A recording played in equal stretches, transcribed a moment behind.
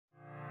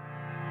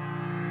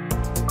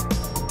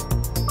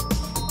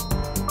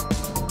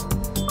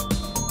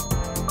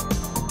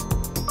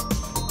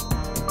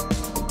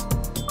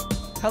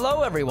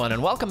Hello, everyone,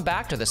 and welcome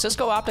back to the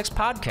Cisco Optics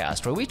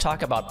Podcast, where we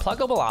talk about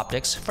pluggable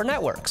optics for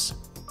networks.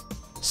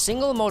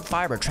 Single-mode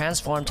fiber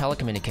transformed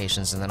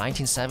telecommunications in the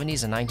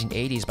 1970s and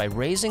 1980s by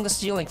raising the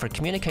ceiling for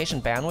communication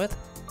bandwidth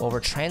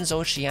over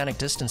transoceanic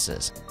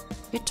distances.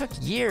 It took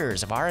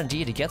years of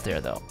R&D to get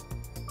there, though.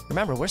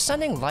 Remember, we're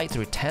sending light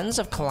through tens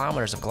of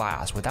kilometers of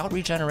glass without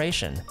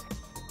regeneration.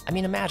 I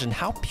mean, imagine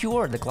how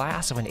pure the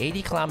glass of an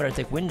 80-kilometer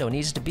thick window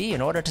needs to be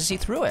in order to see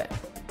through it.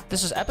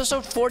 This is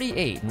episode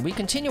 48, and we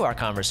continue our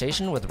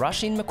conversation with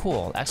Roshene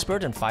McCool,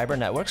 expert in fiber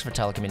networks for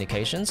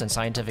telecommunications and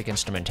scientific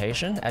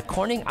instrumentation at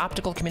Corning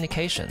Optical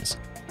Communications.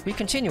 We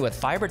continue with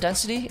fiber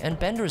density and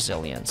bend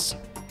resilience.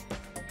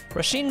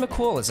 Roshene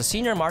McCool is a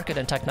senior market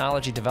and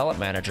technology development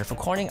manager for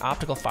Corning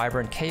Optical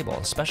Fiber and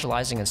Cable,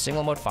 specializing in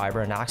single-mode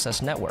fiber and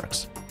access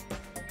networks.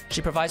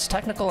 She provides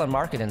technical and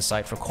market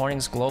insight for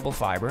Corning's global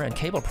fiber and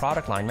cable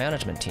product line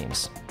management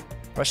teams.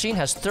 Roshene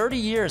has 30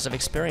 years of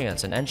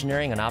experience in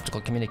engineering and optical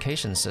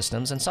communications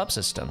systems and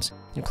subsystems,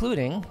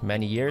 including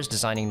many years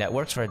designing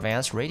networks for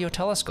advanced radio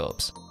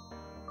telescopes.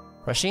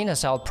 Roshene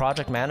has held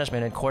project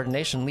management and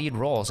coordination lead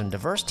roles in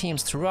diverse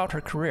teams throughout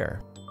her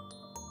career.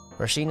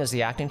 Roshene is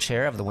the acting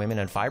chair of the Women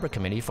in Fiber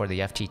Committee for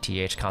the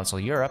FTTH Council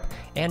Europe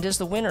and is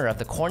the winner of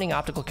the Corning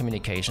Optical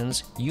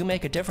Communications You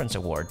Make a Difference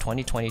Award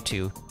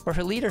 2022 for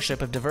her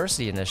leadership of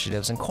diversity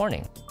initiatives in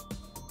Corning.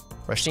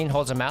 Roshene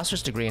holds a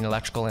master's degree in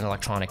electrical and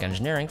electronic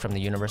engineering from the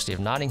University of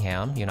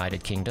Nottingham,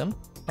 United Kingdom,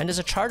 and is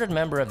a chartered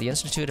member of the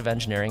Institute of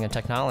Engineering and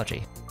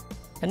Technology.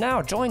 And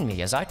now join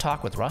me as I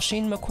talk with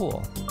Roshene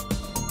McCool.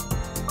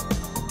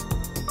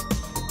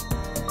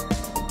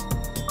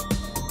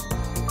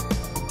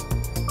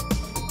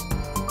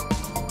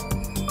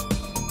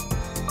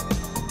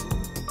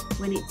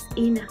 When it's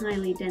in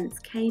highly dense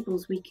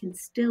cables, we can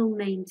still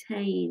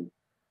maintain,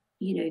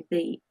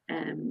 the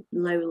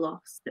low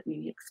loss that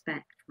we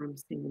expect from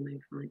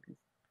single-mode fibers.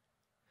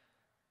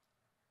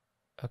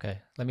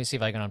 Okay, let me see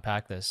if I can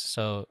unpack this.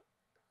 So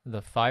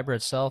the fiber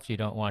itself, you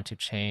don't want to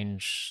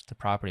change the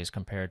properties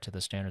compared to the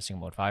standard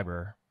single-mode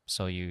fiber.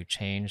 So you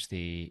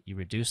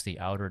reduce the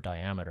outer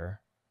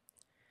diameter,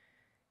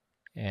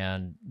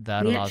 and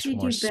that allows for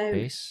more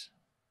space.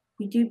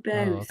 We do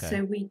both. Oh, okay.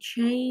 So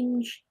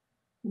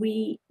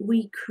we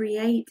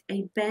create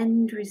a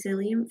bend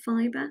resilient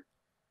fiber,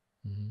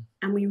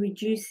 and we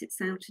reduce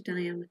its outer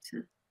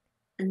diameter.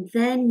 And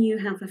then you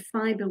have a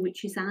fiber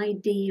which is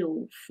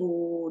ideal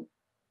for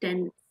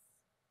dense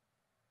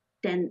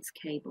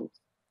cables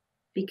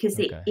because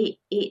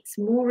it's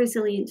more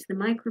resilient to the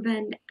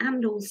microbend,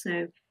 and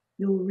also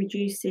you're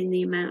reducing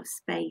the amount of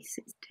space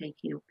it's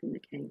taking up in the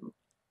cable.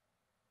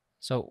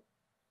 So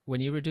when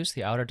you reduce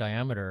the outer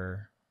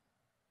diameter,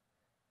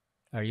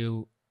 are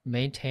you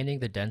maintaining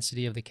the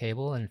density of the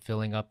cable and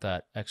filling up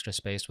that extra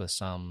space with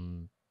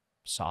some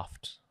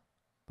soft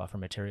buffer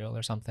material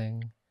or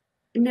something?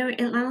 No,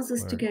 it allows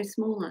us to go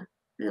smaller.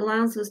 It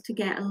allows us to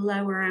get a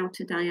lower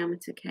outer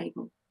diameter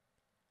cable.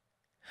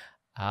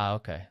 Ah,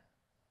 okay.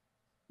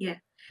 Yeah.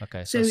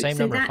 Okay, so same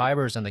number of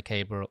fibers in the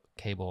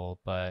cable,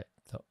 but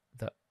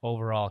the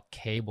overall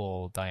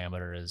cable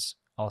diameter is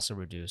also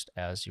reduced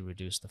as you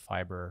reduce the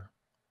fiber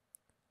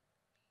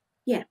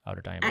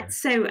outer diameter.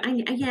 I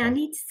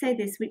need to say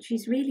this, which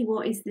is really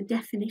what is the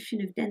definition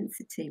of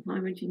density. Why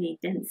would you need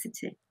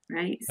density,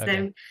 right?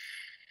 Okay.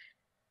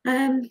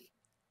 So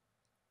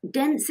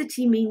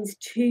density means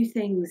two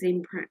things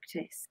in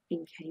practice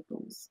in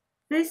cables.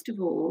 First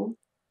of all,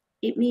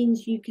 it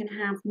means you can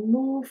have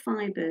more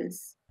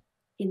fibers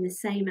in the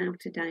same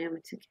outer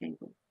diameter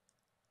cable.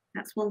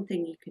 That's one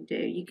thing you can do.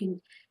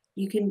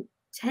 You can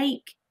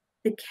take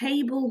the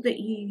cable that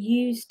you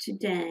use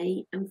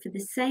today and for the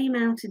same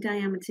outer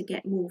diameter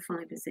get more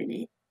fibers in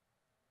it.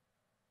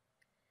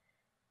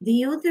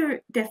 The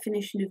other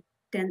definition of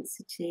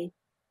density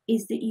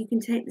is that you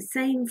can take the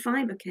same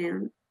fiber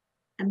count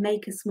and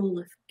make a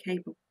smaller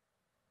cable.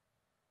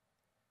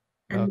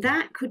 And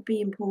that could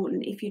be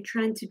important if you're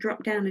trying to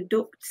drop down a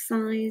duct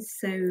size.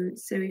 So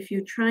if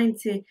you're trying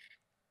to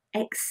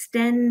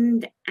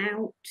extend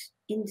out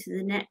into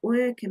the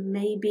network, and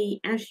maybe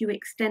as you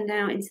extend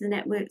out into the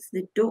networks,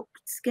 the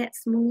ducts get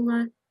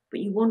smaller,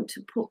 but you want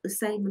to put the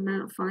same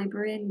amount of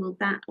fiber in, well,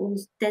 that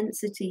also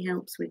density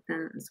helps with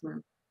that as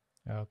well.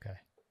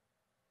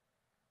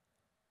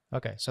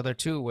 Okay, so there are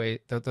two ways,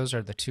 those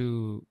are the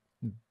two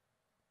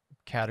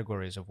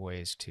categories of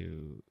ways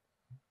to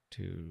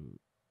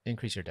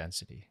increase your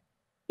density.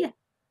 Yeah,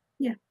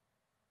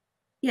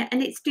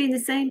 and it's doing the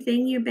same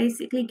thing. You're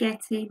basically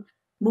getting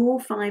more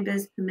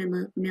fibers per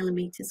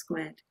millimeter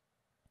squared.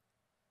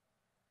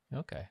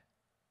 Okay.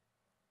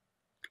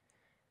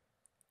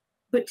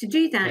 But to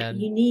do that,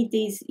 you need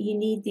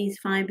these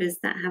fibers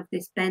that have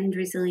this bend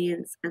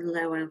resilience and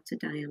low outer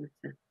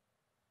diameter.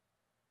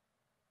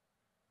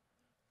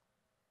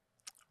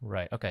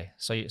 Right. Okay.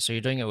 So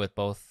you're doing it with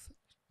both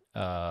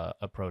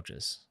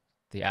approaches,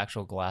 the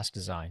actual glass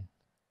design,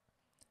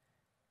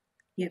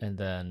 and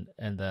then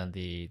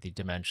the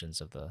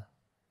dimensions of the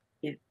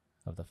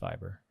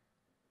fiber.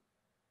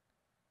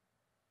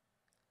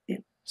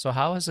 So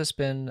how has this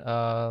been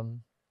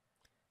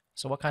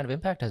So what kind of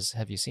impact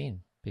have you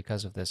seen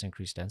because of this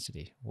increased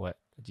density? What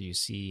do you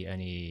see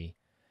any,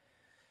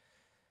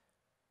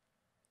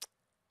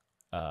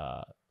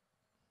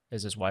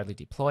 is this widely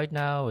deployed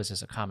now? Is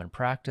this a common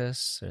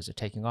practice? Or is it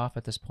taking off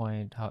at this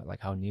point?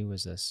 How new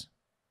is this?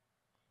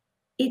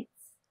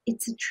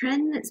 It's a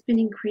trend that's been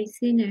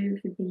increasing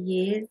over the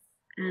years.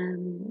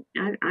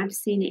 I've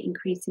seen it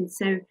increasing.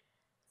 So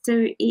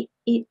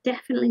it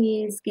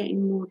definitely is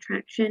getting more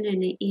traction,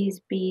 and it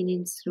is being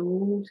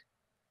installed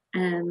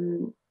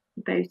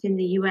both in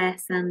the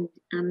US and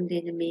in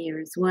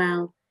EMEA as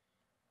well.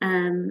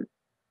 The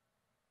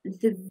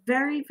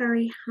very,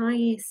 very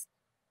highest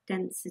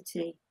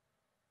density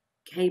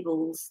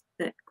cables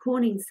that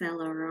Corning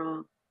sell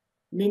are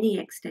mini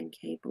extend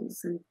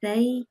cables, and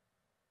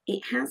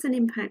it has an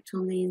impact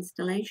on the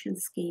installation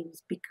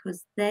schemes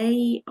because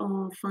they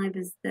are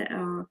cables that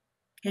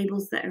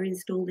are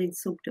installed in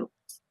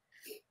subducts.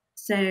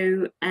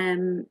 So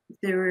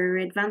there are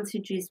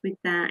advantages with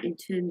that in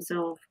terms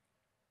of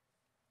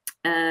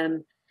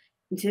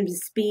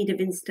speed of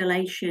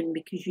installation,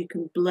 because you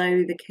can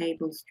blow the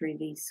cables through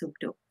these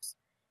subducts.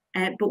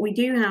 But we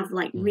do have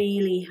like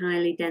really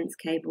highly dense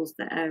cables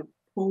that are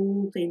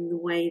pulled in the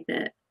way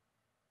that,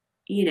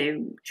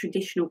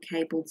 traditional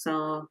cables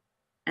are,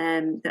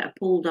 that are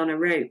pulled on a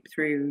rope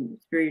through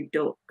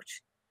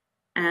duct.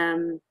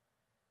 And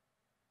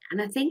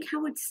I think I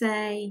would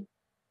say,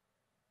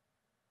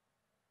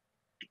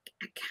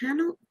 I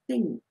cannot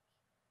think,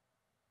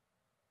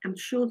 I'm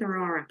sure there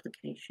are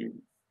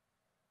applications,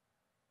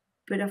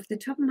 but off the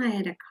top of my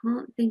head, I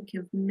can't think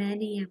of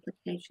many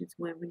applications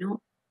where we're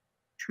not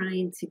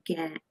trying to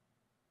get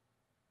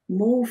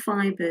more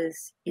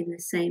fibers in the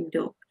same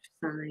duct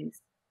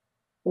size,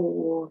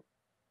 or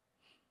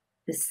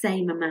the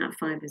same amount of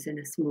fibers in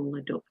a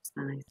smaller duct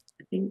size.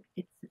 I think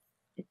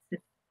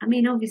I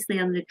mean, obviously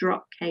on the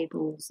drop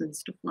cables and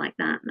stuff like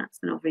that, that's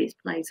an obvious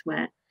place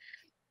where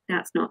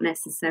that's not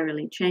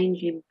necessarily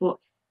changing, but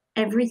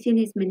everything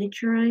is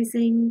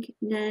miniaturizing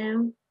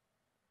now.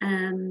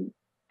 And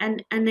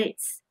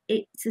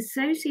it's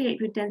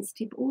associated with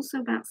density, but also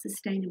about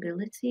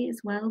sustainability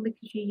as well,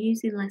 because you're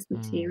using less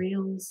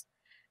materials.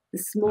 The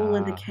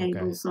smaller the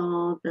cables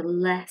are, the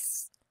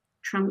less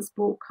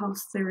transport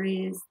costs there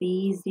is, the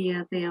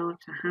easier they are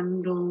to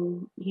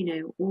handle,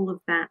 all of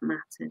that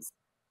matters.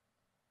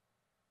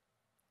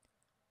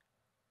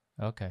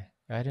 Okay.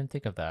 I didn't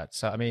think of that.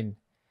 So, I mean,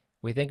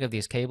 we think of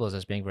these cables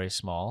as being very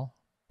small,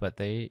 but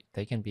they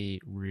can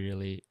be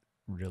really,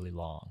 really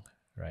long,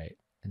 right?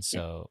 And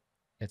so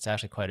it's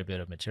actually quite a bit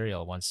of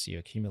material once you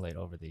accumulate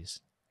over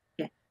these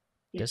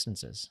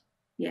distances.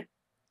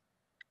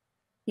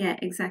 Yeah,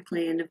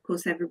 exactly. And of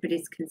course,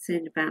 everybody's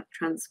concerned about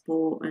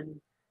transport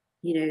and,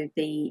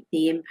 the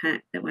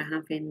impact that we're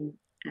having,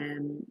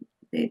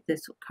 the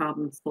sort of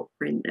carbon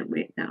footprint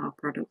that our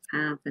products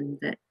have and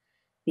that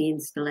the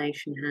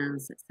installation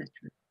has, etc.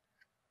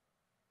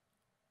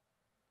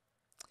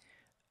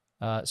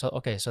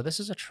 So this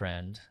is a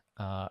trend.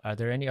 Are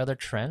there any other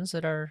trends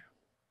that are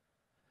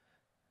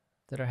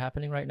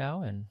happening right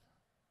now in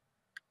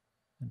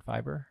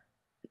fiber?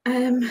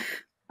 I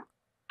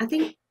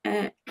think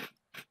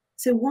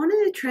so. One of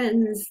the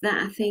trends that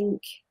I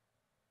think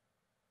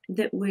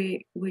that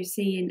we're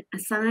seeing,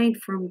 aside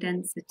from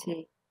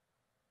density,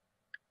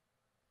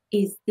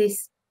 is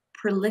this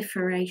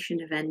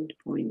proliferation of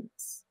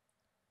endpoints.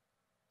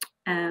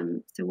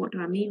 So what do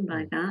I mean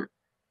by that?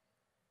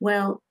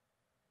 Well,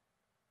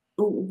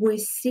 we're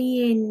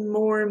seeing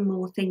more and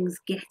more things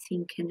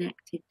getting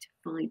connected to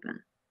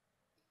fiber.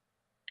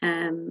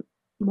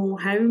 More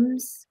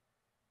homes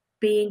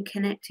being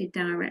connected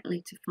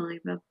directly to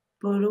fiber,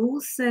 but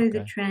also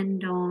the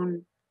trend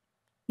on,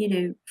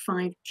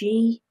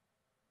 5G.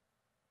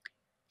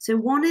 So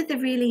one of the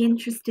really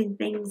interesting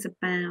things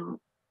about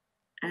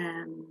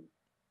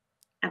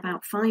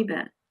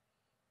fiber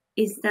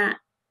is that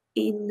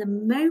in the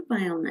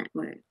mobile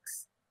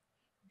networks,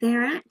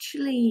 they're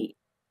actually,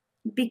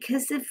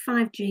 because of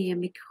 5G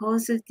and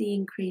because of the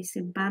increase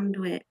in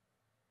bandwidth,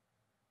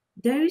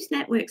 those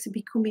networks are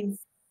becoming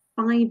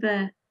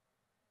fiber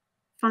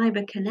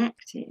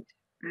connected,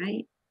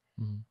 right?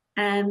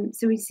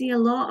 So we see a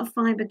lot of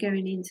fiber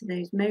going into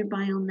those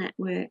mobile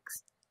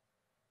networks.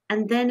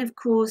 And then, of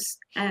course,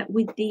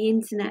 with the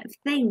Internet of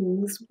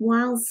Things,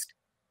 whilst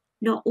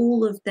not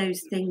all of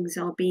those things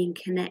are being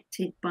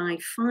connected by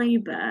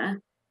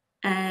fiber,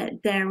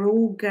 they're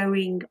all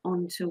going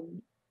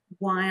onto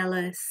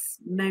wireless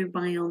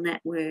mobile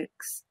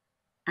networks,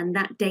 and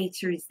that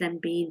data is then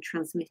being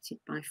transmitted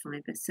by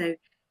fiber. So, I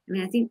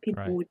mean, I think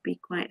people would be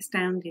quite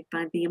astounded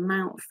by the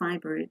amount of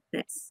fiber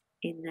that's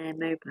in their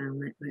mobile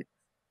networks.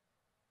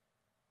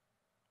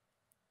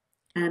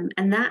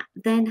 And that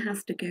then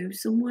has to go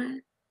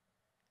somewhere.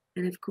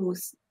 And of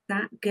course,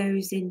 that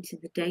goes into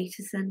the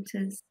data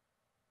centers.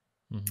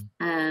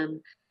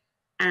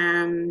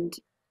 And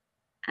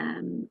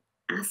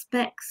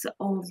aspects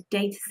of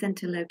data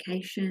center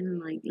location,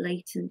 like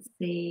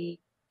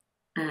latency,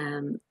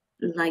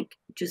 like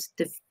just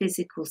the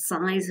physical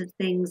size of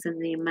things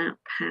and the amount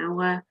of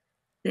power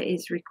that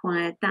is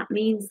required. That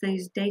means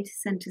those data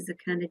centers are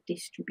kind of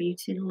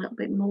distributed a little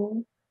bit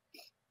more.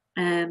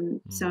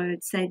 So I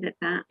would say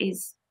that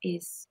is,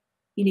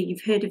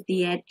 you've heard of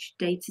the edge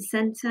data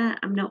center.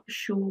 I'm not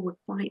sure we're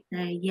quite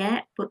there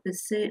yet, but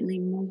there's certainly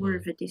more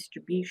of a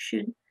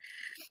distribution.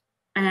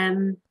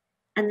 And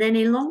then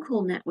in long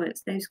haul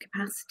networks, those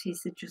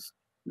capacities are just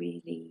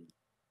really,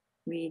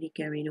 really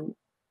going up.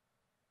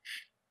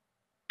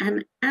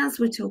 And as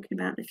we're talking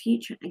about the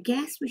future, I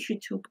guess we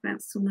should talk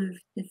about some of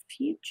the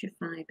future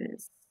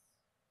fibers.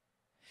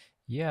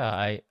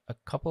 Yeah, a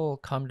couple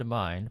come to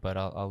mind, but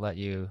I'll let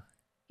you.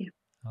 Yeah.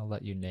 I'll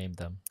let you name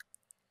them.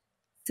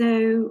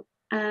 So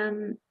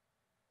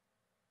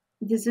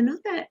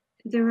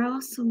there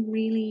are some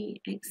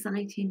really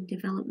exciting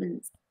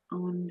developments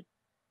on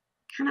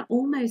kind of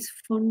almost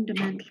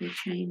fundamentally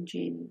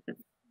changing the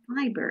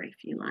fiber,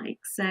 if you like.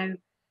 So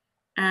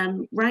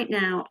right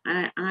now,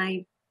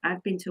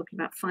 I've been talking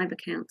about fiber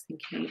counts in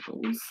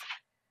cables,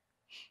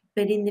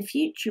 but in the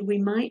future, we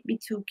might be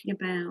talking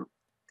about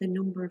the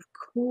number of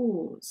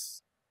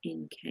cores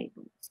in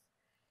cables,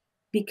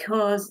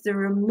 because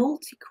there are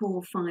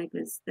multi-core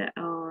fibers that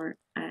are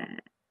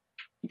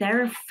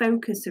they're a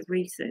focus of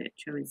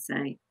research, I would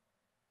say,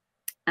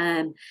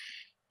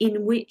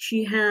 in which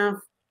you have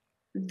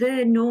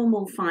the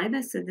normal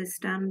fiber, so the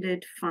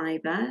standard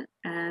fiber,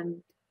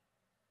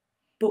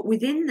 but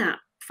within that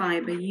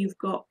fiber, you've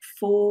got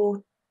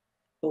 4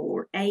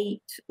 or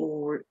 8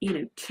 or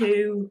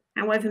 2,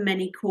 however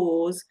many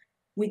cores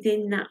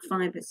within that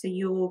fiber. So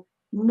you're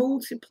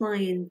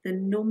multiplying the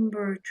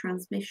number of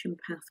transmission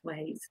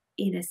pathways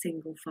in a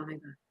single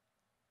fiber,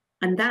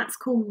 and that's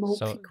called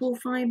multi-core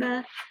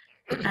fiber.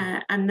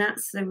 And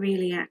that's a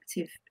really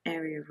active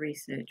area of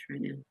research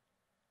right now.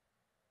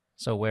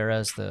 So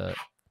whereas the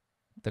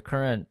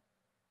current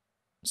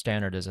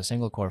standard is a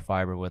single core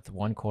fiber with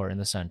one core in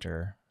the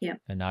center, yeah,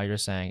 and now you're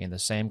saying in the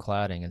same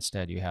cladding,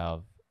 instead you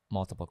have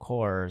multiple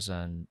cores,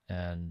 and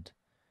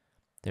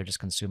they're just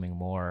consuming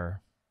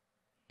more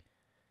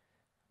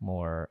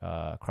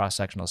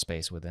cross-sectional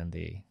space within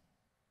the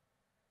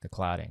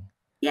cladding.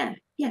 Yeah.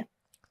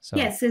 So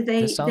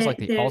this sounds like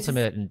the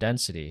ultimate in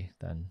density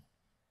then.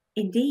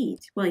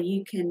 Indeed. Well,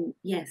 you can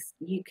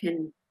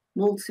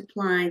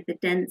multiply the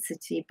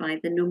density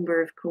by the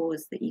number of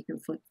cores that you can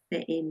fit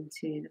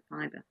into the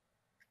fiber.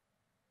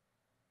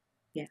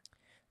 Yeah.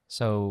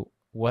 So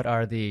what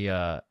are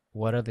the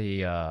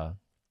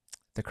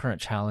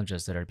current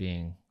challenges that are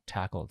being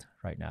tackled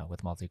right now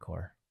with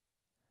multi-core?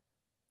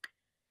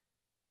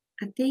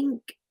 I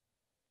think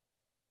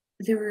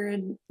there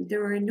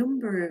are a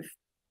number of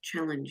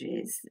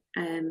challenges.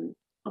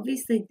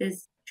 Obviously,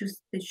 there's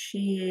just the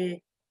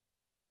sheer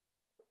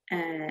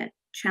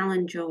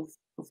challenge of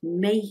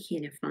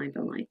making a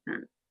fiber like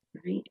that,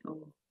 right?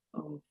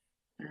 Of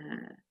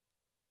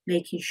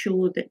making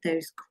sure that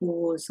those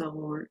cores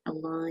are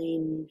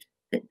aligned,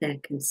 that they're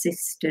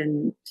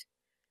consistent,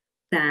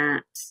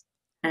 that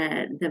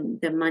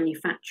the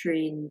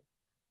manufacturing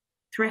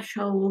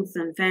thresholds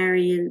and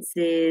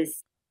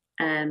variances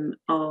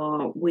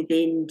are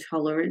within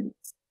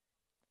tolerance.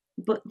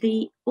 But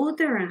the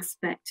other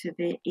aspect of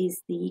it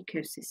is the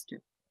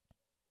ecosystem.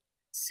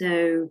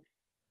 So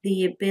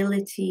the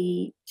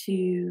ability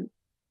to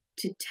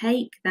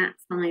take that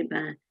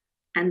fiber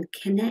and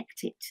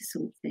connect it to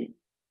something,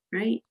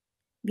 right?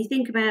 If you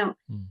think about,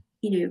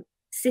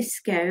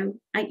 Cisco,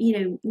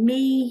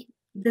 me,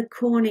 the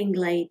Corning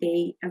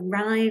lady,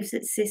 arrives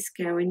at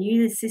Cisco, and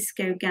you, the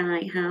Cisco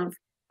guy, have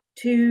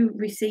 2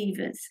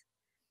 receivers,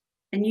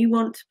 and you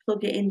want to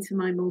plug it into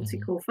my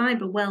multi-core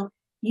fiber. Well,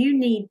 you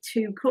need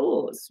 2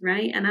 cores,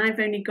 right? And I've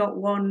only got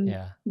 1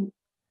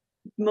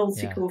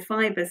 multi-core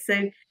fiber,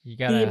 so you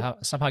gotta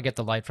somehow get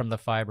the light from the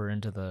fiber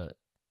into the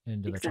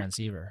exactly.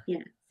 transceiver,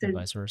 yeah, and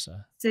vice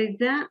versa. So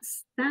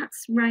that's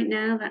right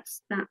now.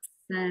 That's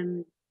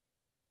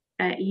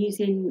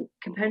using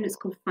components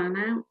called fan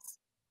outs,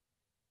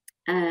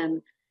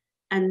 and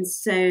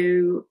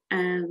so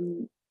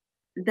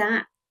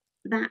that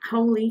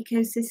whole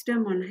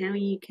ecosystem on how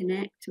you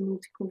connect to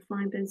multi-core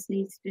fibers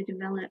needs to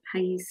develop. How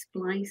you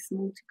splice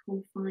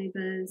multi-core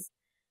fibers,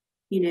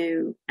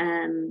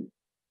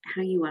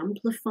 how you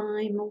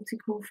amplify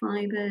multi-core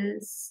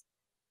fibers.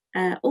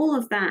 All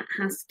of that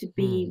has to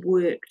be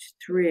worked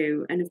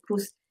through, and of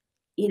course,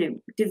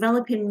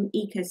 developing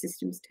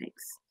ecosystems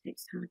takes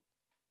time.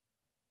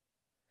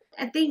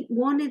 I think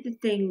one of the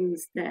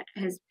things that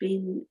has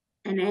been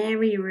an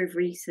area of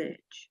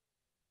research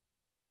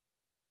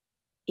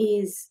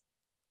is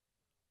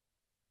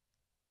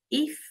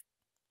if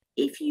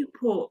you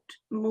put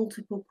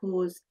multiple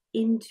cores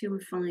into a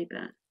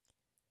fiber,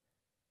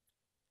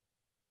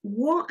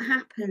 what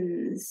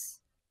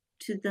happens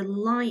to the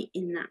light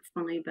in that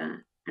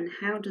fiber, and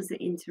how does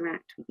it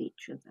interact with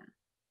each other?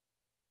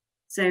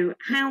 So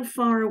how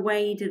far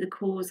away do the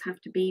cores have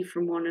to be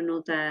from one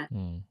another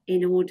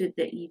in order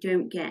that you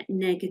don't get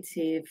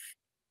negative,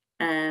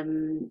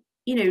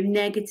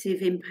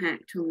 negative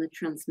impact on the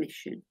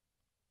transmission?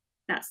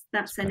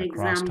 That's an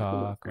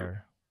example.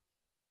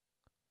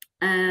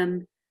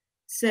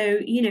 So,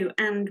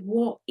 and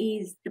what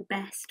is the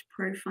best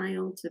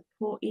profile to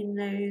put in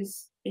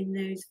those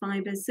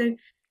fibers?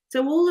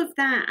 So all of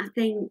that, I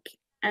think,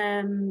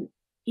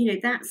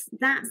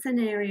 that's an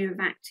area of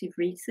active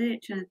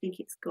research, and I think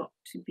it's got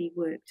to be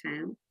worked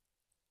out.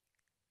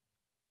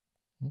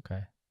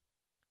 Okay.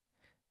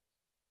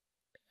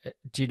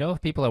 Do you know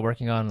if people are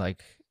working on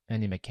like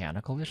any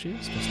mechanical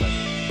issues? Just like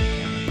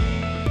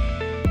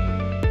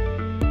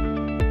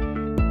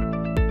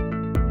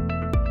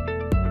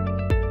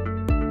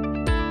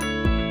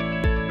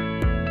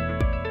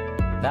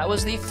That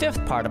was the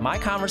 5th part of my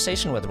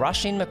conversation with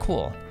Roshene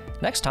McCool.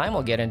 Next time,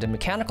 we'll get into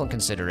mechanical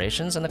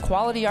considerations and the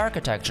quality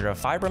architecture of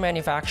fiber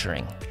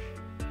manufacturing.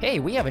 Hey,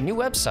 we have a new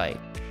website.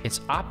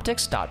 It's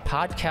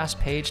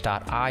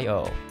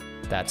optics.podcastpage.io.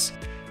 That's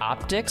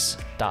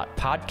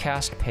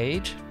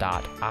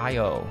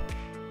optics.podcastpage.io.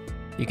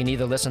 You can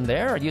either listen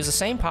there or use the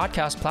same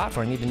podcast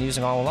platform you've been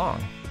using all along.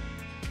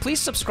 Please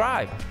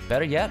subscribe.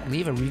 Better yet,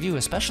 leave a review,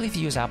 especially if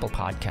you use Apple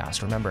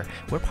Podcasts. Remember,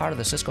 we're part of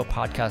the Cisco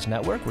Podcast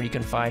Network, where you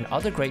can find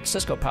other great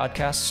Cisco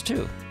podcasts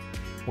too.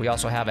 We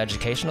also have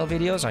educational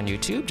videos on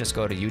YouTube. Just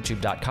go to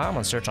youtube.com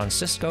and search on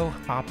Cisco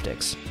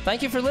Optics.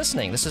 Thank you for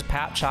listening. This is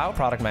Pat Chow,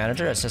 Product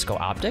Manager at Cisco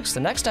Optics. The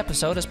next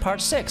episode is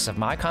part 6 of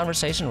my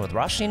conversation with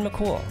Roshene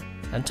McCool.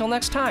 Until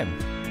next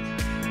time.